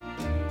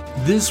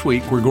This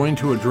week, we're going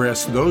to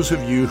address those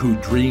of you who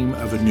dream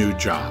of a new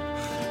job.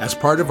 As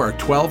part of our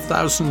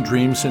 12,000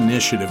 Dreams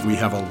initiative, we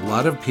have a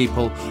lot of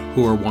people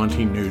who are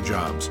wanting new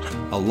jobs.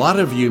 A lot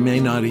of you may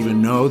not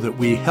even know that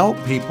we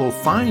help people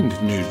find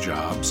new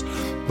jobs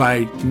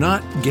by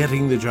not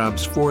getting the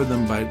jobs for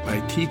them,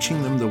 by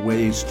teaching them the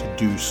ways to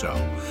do so.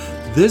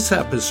 This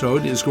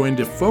episode is going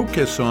to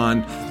focus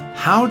on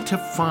how to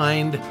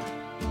find,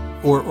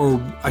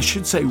 or I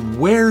should say,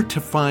 where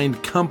to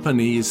find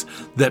companies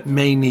that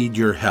may need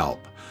your help.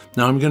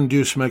 Now, I'm going to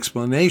do some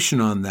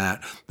explanation on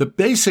that, but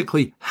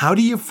basically, how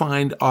do you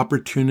find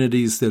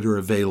opportunities that are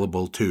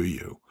available to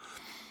you?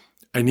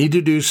 I need to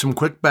do some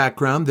quick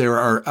background. There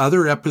are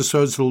other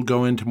episodes that will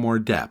go into more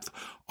depth.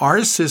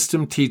 Our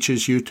system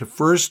teaches you to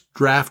first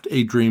draft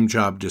a dream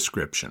job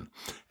description.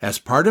 As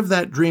part of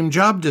that dream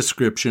job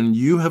description,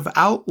 you have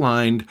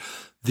outlined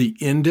the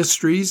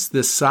industries,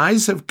 the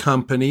size of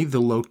company,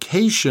 the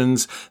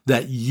locations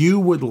that you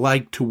would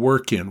like to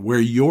work in,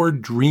 where your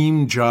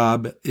dream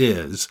job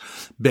is,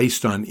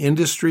 based on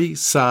industry,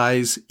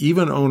 size,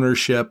 even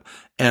ownership,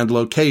 and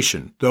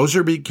location. Those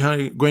are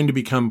going to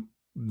become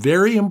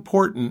very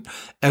important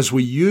as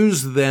we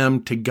use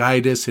them to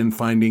guide us in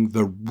finding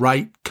the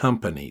right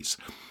companies.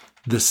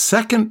 The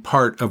second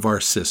part of our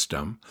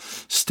system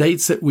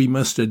states that we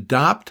must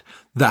adopt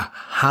the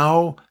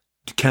how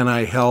can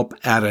I help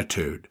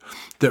attitude.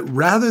 That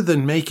rather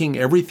than making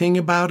everything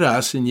about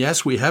us, and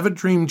yes, we have a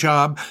dream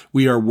job,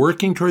 we are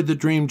working toward the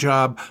dream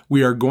job,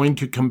 we are going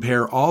to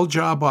compare all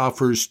job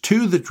offers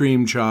to the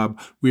dream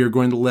job, we are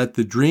going to let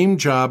the dream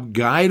job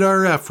guide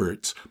our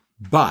efforts,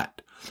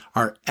 but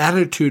our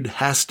attitude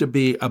has to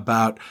be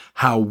about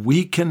how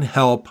we can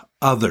help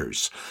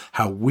others,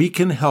 how we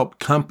can help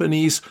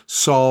companies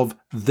solve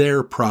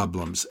their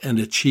problems and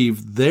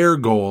achieve their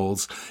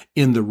goals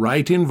in the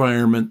right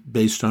environment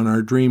based on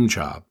our dream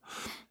job.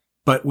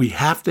 But we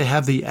have to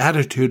have the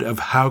attitude of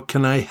how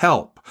can I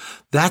help?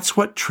 That's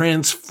what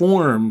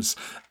transforms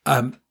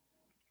a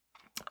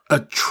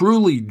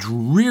truly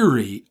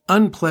dreary,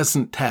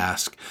 unpleasant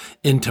task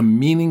into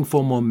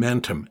meaningful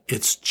momentum.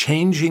 It's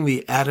changing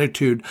the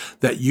attitude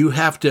that you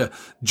have to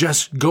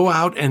just go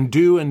out and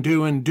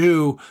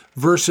do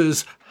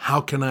versus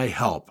how can I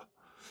help?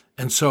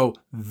 And so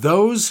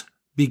those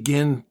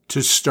begin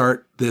to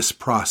start this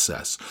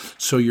process.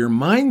 So your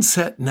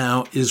mindset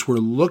now is we're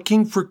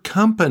looking for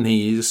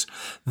companies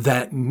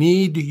that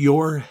need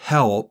your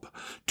help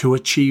to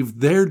achieve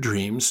their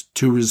dreams,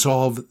 to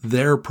resolve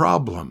their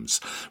problems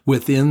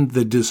within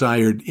the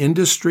desired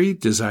industry,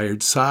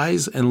 desired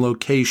size, and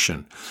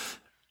location.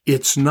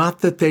 It's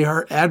not that they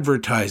are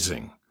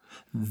advertising.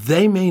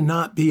 They may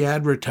not be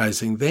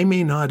advertising. They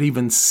may not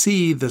even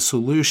see the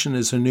solution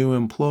as a new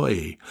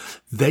employee.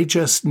 They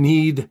just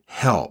need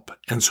help.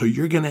 And so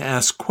you're going to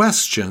ask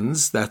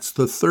questions. That's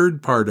the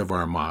third part of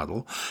our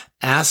model.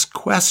 Ask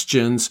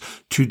questions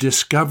to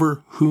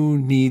discover who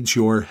needs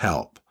your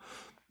help.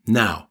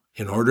 Now,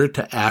 in order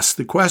to ask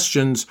the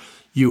questions,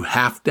 you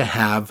have to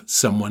have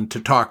someone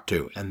to talk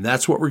to. And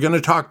that's what we're going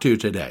to talk to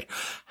today.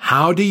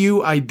 How do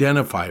you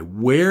identify?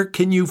 Where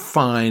can you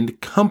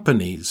find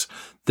companies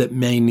that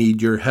may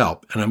need your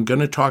help? And I'm going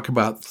to talk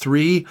about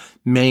three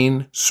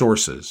main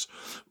sources.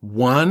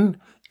 One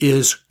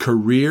is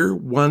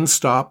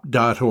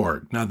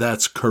careeronestop.org. Now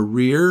that's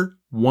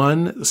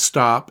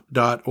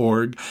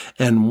careeronestop.org.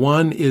 And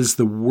one is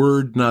the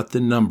word, not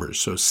the number.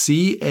 So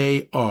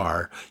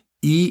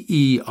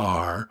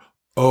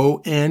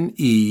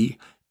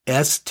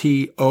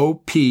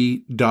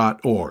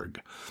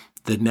careeronestop.org.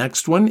 The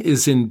next one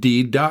is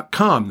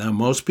Indeed.com. Now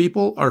most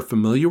people are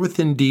familiar with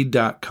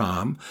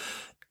Indeed.com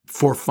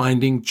for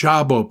finding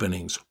job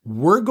openings.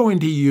 We're going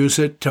to use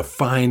it to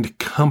find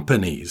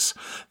companies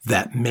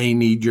that may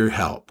need your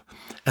help.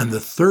 And the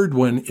third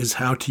one is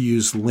how to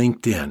use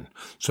LinkedIn.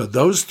 So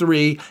those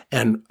three,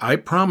 and I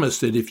promise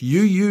that if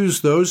you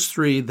use those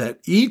three, that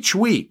each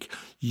week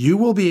you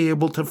will be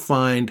able to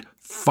find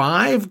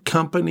 5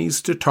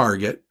 companies to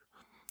target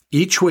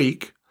each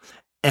week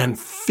and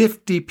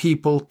 50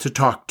 people to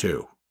talk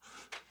to.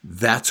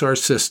 That's our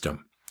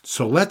system.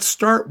 So let's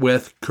start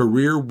with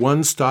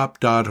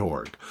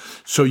careeronestop.org.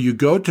 So you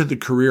go to the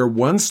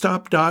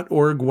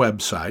careeronestop.org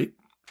website.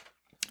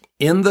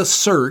 In the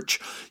search,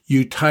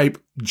 you type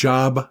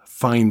Job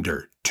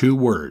Finder, 2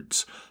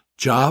 words,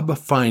 Job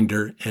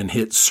Finder, and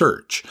hit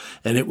search.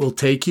 And it will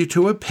take you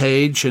to a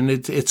page, and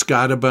it's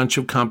got a bunch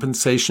of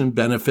compensation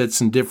benefits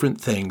and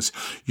different things.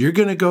 You're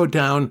going to go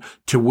down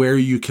to where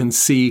you can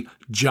see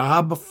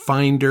Job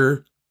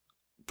Finder,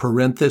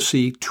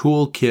 parenthesis,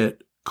 toolkit,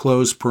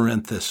 close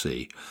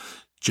parenthesis,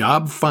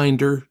 Job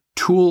Finder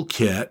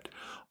Toolkit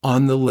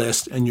on the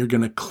list, and you're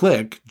going to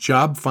click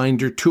Job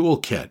Finder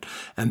Toolkit.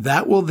 And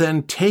that will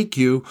then take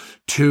you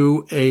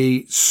to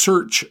a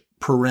search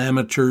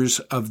parameters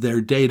of their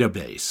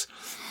database.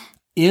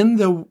 In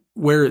the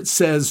where it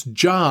says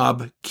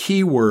job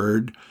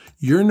keyword,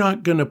 you're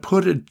not going to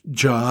put a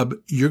job,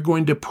 you're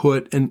going to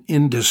put an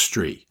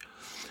industry.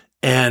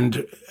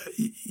 And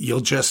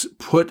you'll just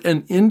put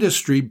an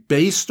industry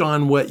based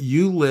on what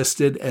you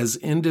listed as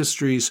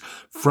industries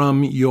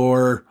from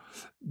your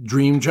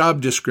dream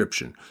job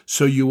description.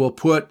 So you will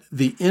put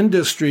the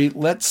industry,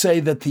 let's say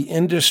that the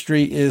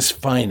industry is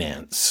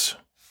finance.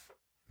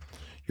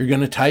 You're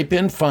going to type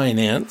in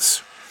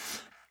finance,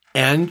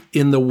 and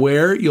in the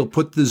where, you'll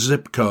put the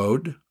zip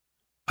code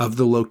of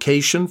the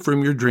location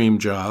from your dream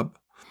job.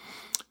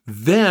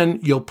 Then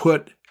you'll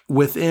put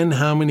within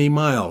how many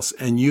miles,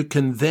 and you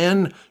can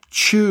then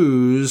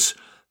choose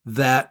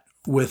that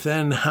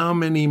within how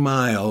many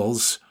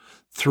miles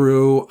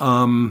through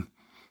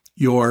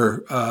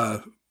your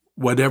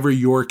whatever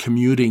your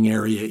commuting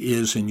area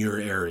is in your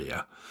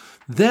area.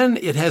 Then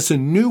it has a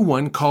new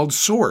one called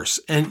source,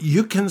 and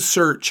you can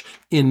search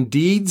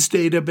Indeed's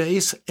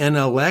database,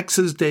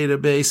 NLX's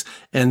database,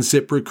 and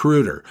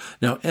ZipRecruiter.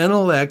 Now,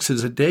 NLX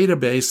is a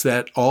database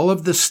that all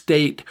of the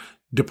state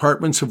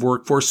Departments of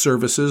Workforce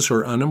Services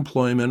or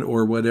unemployment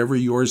or whatever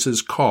yours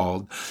is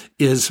called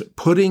is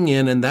putting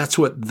in, and that's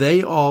what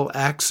they all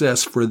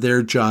access for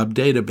their job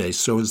database.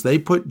 So as they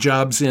put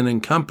jobs in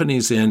and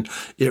companies in,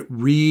 it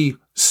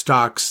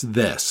restocks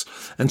this.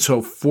 And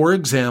so, for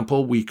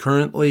example, we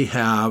currently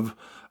have,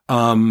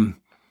 I'm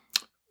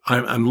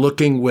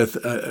looking with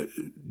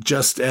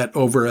just at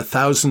over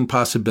 1,000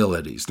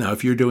 possibilities. Now,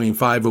 if you're doing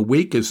 5 a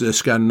week, is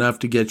this got enough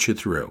to get you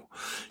through?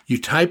 You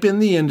type in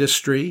the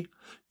industry,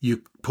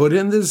 you put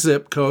in the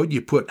zip code,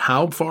 you put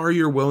how far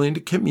you're willing to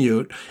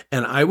commute,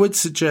 and I would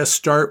suggest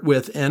start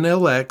with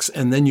NLX,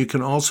 and then you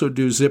can also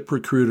do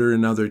ZipRecruiter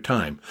another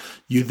time.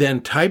 You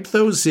then type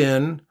those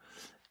in,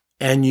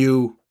 and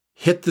you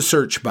hit the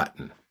search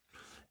button.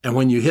 And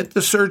when you hit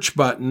the search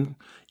button,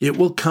 it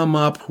will come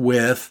up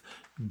with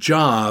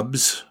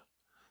jobs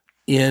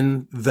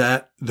in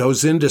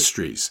those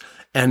industries.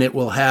 And it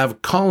will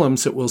have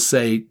columns that will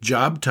say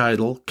job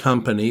title,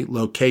 company,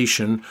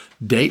 location,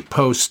 date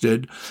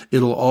posted.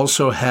 It'll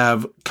also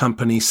have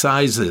company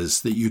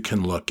sizes that you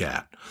can look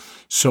at.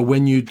 So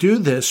when you do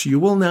this, you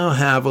will now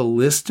have a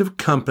list of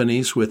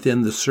companies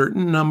within the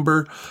certain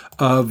number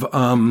of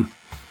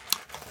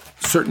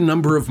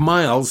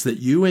miles that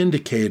you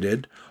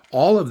indicated,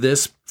 all of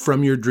this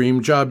from your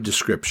dream job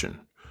description.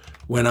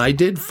 When I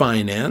did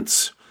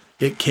finance,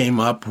 it came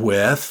up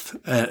with,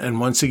 and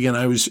once again,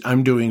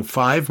 I'm doing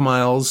 5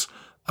 miles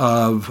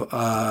of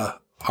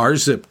our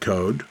zip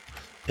code,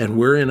 and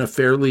we're in a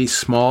fairly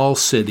small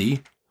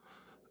city.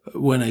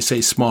 When I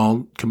say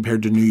small,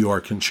 compared to New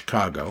York and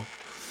Chicago.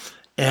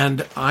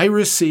 And I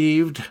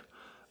received,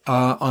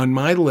 on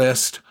my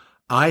list,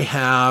 I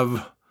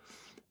have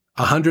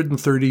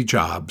 130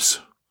 jobs,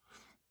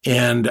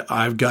 and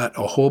I've got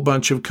a whole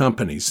bunch of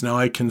companies. Now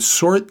I can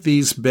sort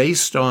these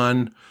based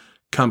on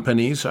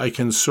companies. I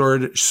can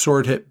sort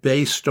it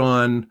based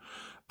on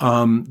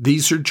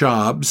these are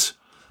jobs.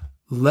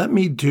 Let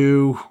me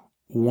do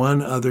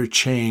one other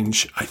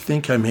change. I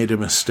think I made a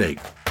mistake.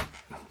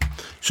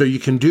 So you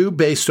can do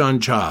based on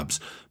jobs,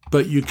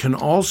 but you can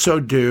also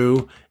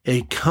do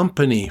a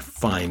company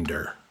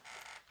finder.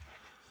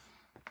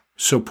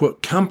 So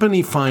put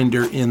company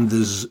finder in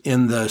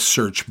the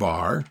search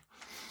bar,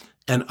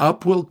 and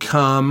up will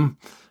come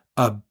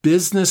a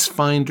business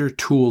finder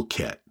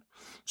toolkit.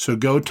 So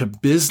go to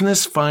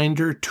Business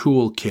Finder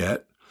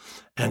Toolkit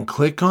and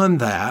click on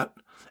that,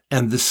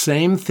 and the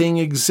same thing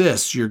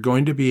exists. You're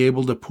going to be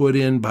able to put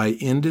in by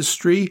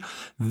industry.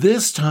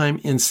 This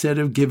time, instead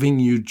of giving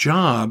you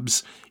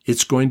jobs,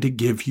 it's going to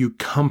give you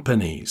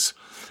companies.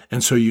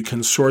 And so you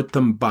can sort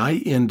them by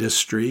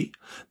industry.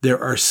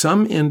 There are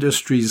some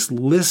industries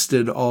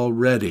listed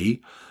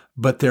already,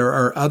 but there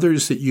are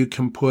others that you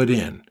can put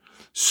in.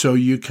 So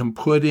you can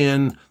put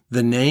in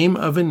the name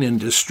of an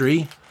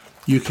industry,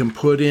 you can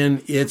put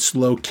in its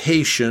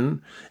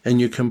location, and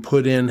you can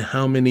put in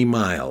how many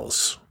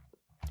miles.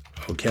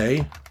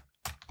 Okay?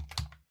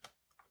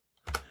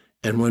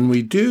 And when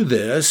we do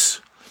this,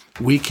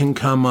 we can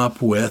come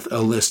up with a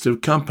list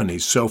of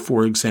companies. So,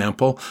 for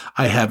example,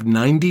 I have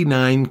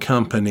 99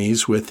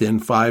 companies within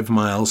 5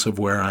 miles of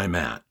where I'm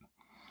at.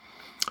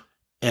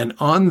 And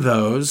on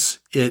those,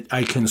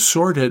 I can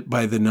sort it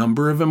by the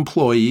number of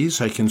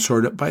employees. I can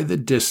sort it by the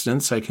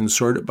distance. I can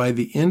sort it by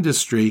the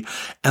industry.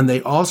 And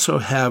they also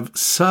have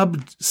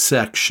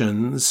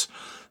subsections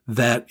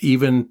that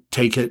even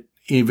take it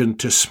even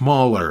to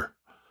smaller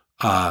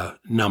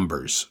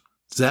numbers.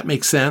 Does that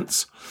make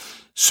sense?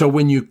 So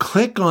when you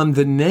click on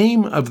the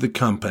name of the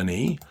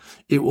company,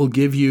 it will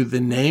give you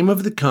the name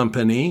of the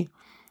company.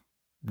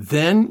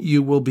 Then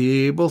you will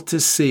be able to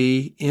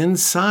see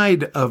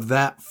inside of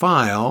that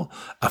file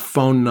a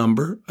phone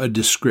number, a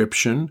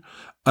description,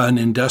 an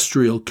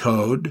industrial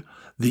code,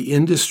 the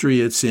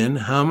industry it's in,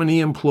 how many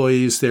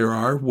employees there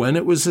are, when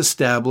it was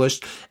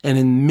established, and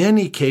in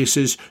many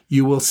cases,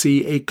 you will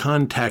see a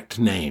contact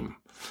name.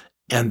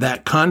 And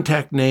that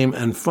contact name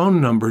and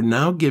phone number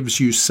now gives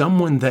you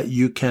someone that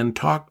you can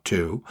talk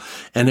to,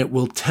 and it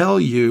will tell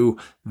you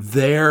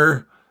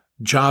their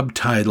job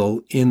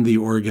title in the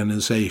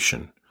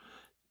organization.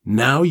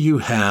 Now you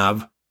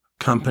have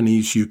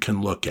companies you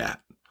can look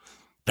at.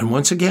 And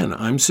once again,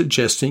 I'm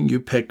suggesting you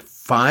pick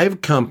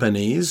 5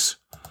 companies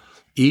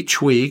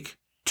each week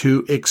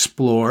to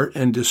explore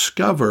and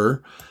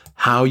discover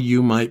how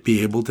you might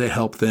be able to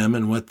help them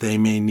and what they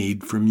may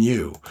need from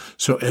you.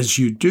 So as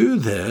you do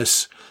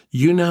this,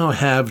 you now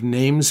have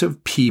names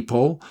of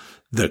people,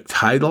 the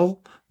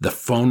title, the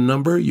phone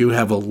number, you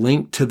have a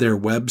link to their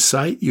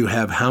website, you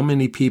have how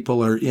many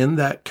people are in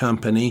that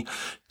company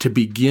to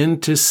begin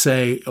to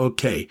say,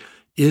 okay,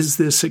 is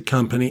this a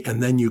company?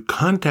 And then you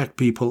contact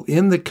people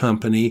in the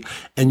company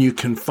and you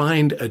can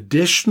find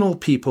additional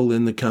people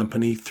in the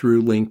company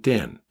through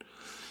LinkedIn.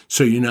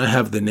 So you now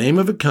have the name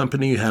of a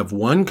company, you have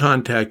one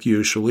contact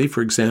usually.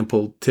 For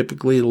example,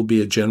 typically it'll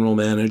be a general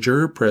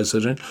manager or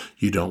president.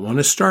 You don't want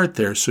to start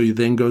there. So you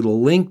then go to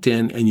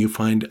LinkedIn and you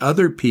find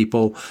other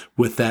people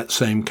with that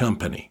same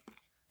company.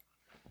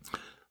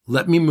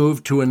 Let me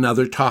move to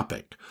another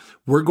topic.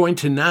 We're going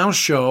to now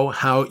show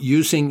how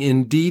using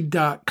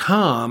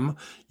Indeed.com,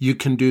 you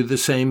can do the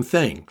same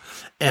thing.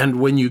 And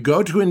when you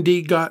go to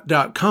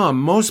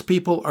Indeed.com, most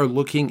people are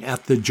looking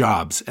at the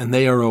jobs, and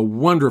they are a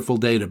wonderful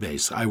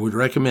database. I would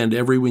recommend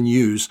everyone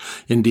use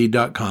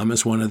Indeed.com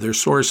as one of their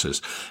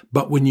sources.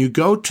 But when you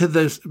go to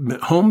the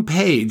home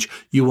page,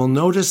 you will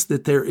notice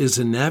that there is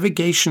a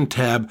navigation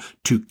tab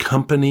to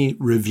company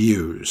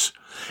reviews.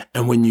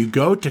 And when you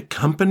go to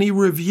company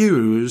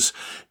reviews,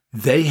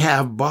 they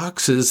have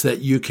boxes that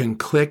you can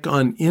click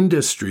on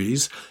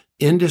industries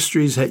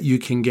that you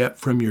can get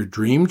from your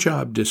dream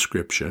job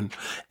description,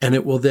 and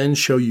it will then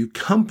show you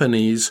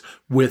companies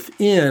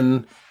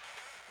within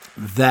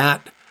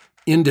that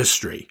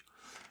industry.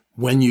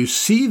 When you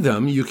see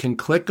them, you can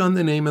click on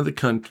the name of the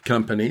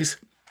companies.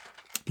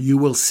 You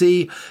will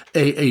see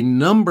a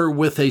number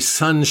with a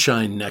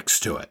sunshine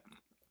next to it.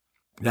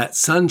 That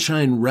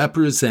sunshine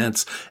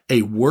represents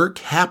a work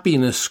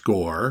happiness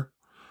score.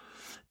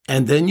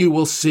 And then you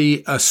will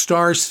see a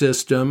star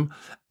system,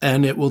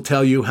 and it will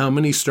tell you how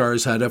many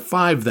stars out of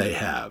 5 they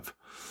have.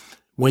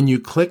 When you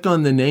click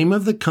on the name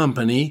of the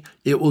company,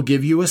 it will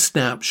give you a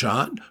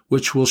snapshot,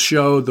 which will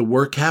show the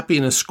work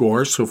happiness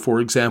score. So, for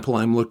example,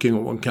 I'm looking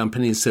at one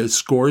company that says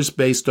scores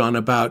based on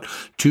about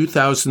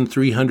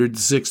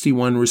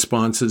 2,361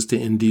 responses to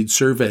Indeed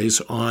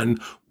surveys on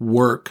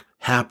work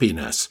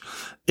happiness.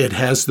 It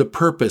has the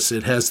purpose.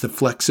 It has the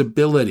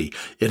flexibility.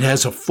 It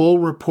has a full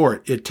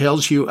report. It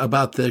tells you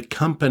about the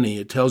company.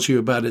 It tells you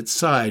about its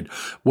side,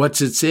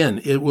 what's it's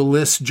in. It will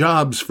list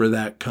jobs for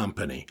that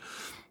company.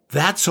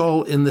 That's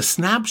all in the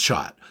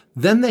snapshot.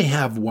 Then they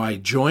have why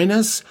join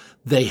us.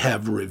 They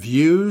have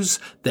reviews.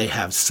 They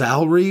have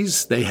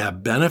salaries. They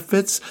have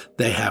benefits.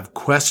 They have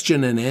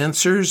question and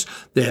answers.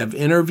 They have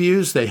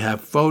interviews. They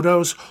have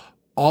photos.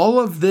 All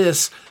of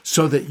this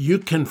so that you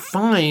can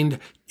find,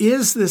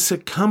 is this a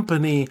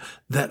company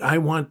that I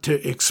want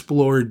to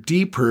explore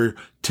deeper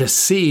to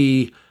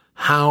see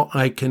how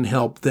I can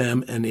help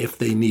them and if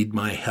they need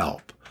my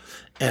help?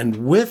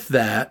 And with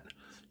that,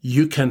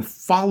 you can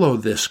follow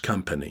this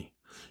company.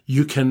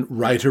 You can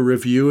write a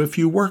review if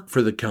you work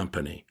for the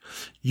company.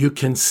 You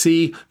can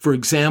see, for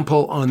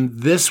example, on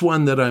this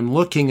one that I'm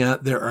looking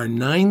at, there are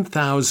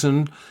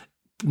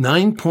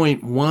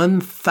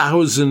 9.1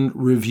 thousand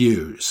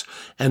reviews,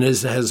 and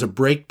it has a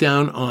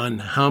breakdown on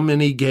how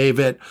many gave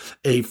it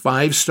a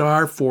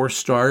 5-star,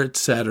 4-star,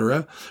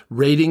 etc.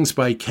 Ratings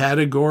by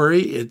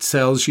category. It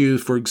tells you,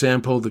 for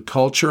example, the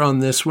culture on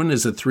this one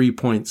is a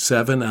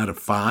 3.7 out of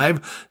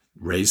 5.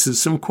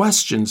 Raises some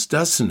questions,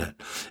 doesn't it?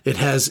 It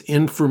has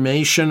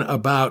information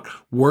about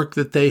work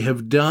that they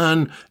have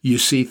done. You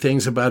see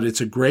things about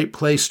it's a great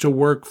place to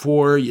work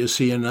for. You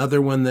see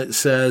another one that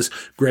says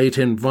great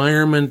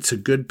environment, it's a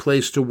good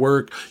place to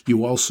work.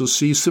 You also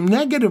see some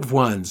negative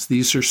ones.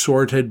 These are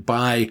sorted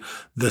by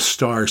the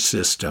star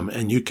system,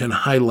 and you can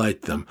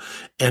highlight them.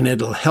 And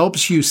it'll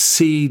help you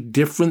see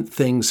different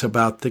things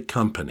about the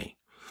company.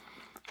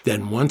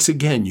 Then once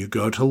again, you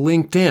go to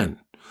LinkedIn.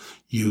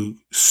 You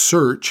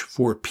search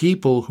for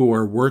people who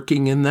are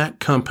working in that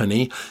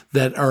company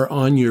that are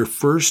on your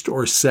first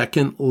or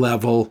second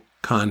level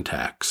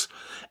contacts.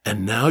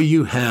 And now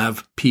you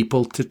have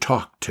people to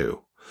talk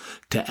to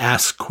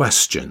ask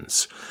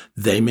questions.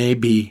 They may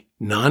be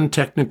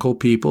non-technical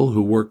people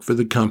who work for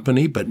the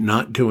company but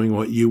not doing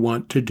what you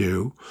want to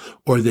do,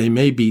 or they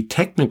may be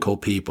technical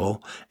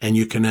people and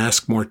you can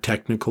ask more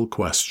technical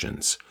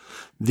questions.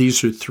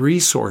 These are 3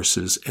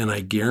 sources, and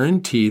I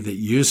guarantee that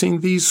using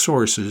these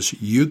sources,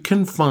 you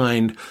can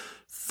find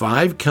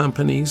 5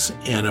 companies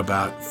and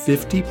about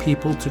 50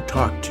 people to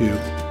talk to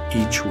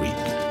each week.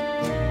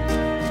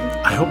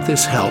 I hope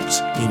this helps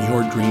in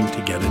your dream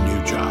to get a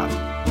new job.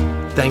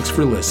 Thanks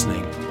for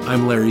listening.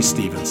 I'm Larry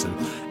Stevenson.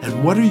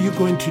 And what are you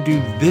going to do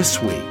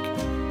this week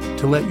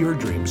to let your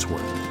dreams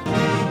work?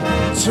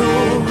 To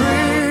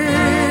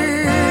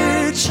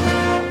reach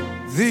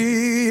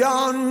the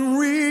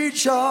unreachable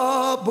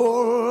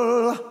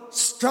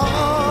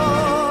star.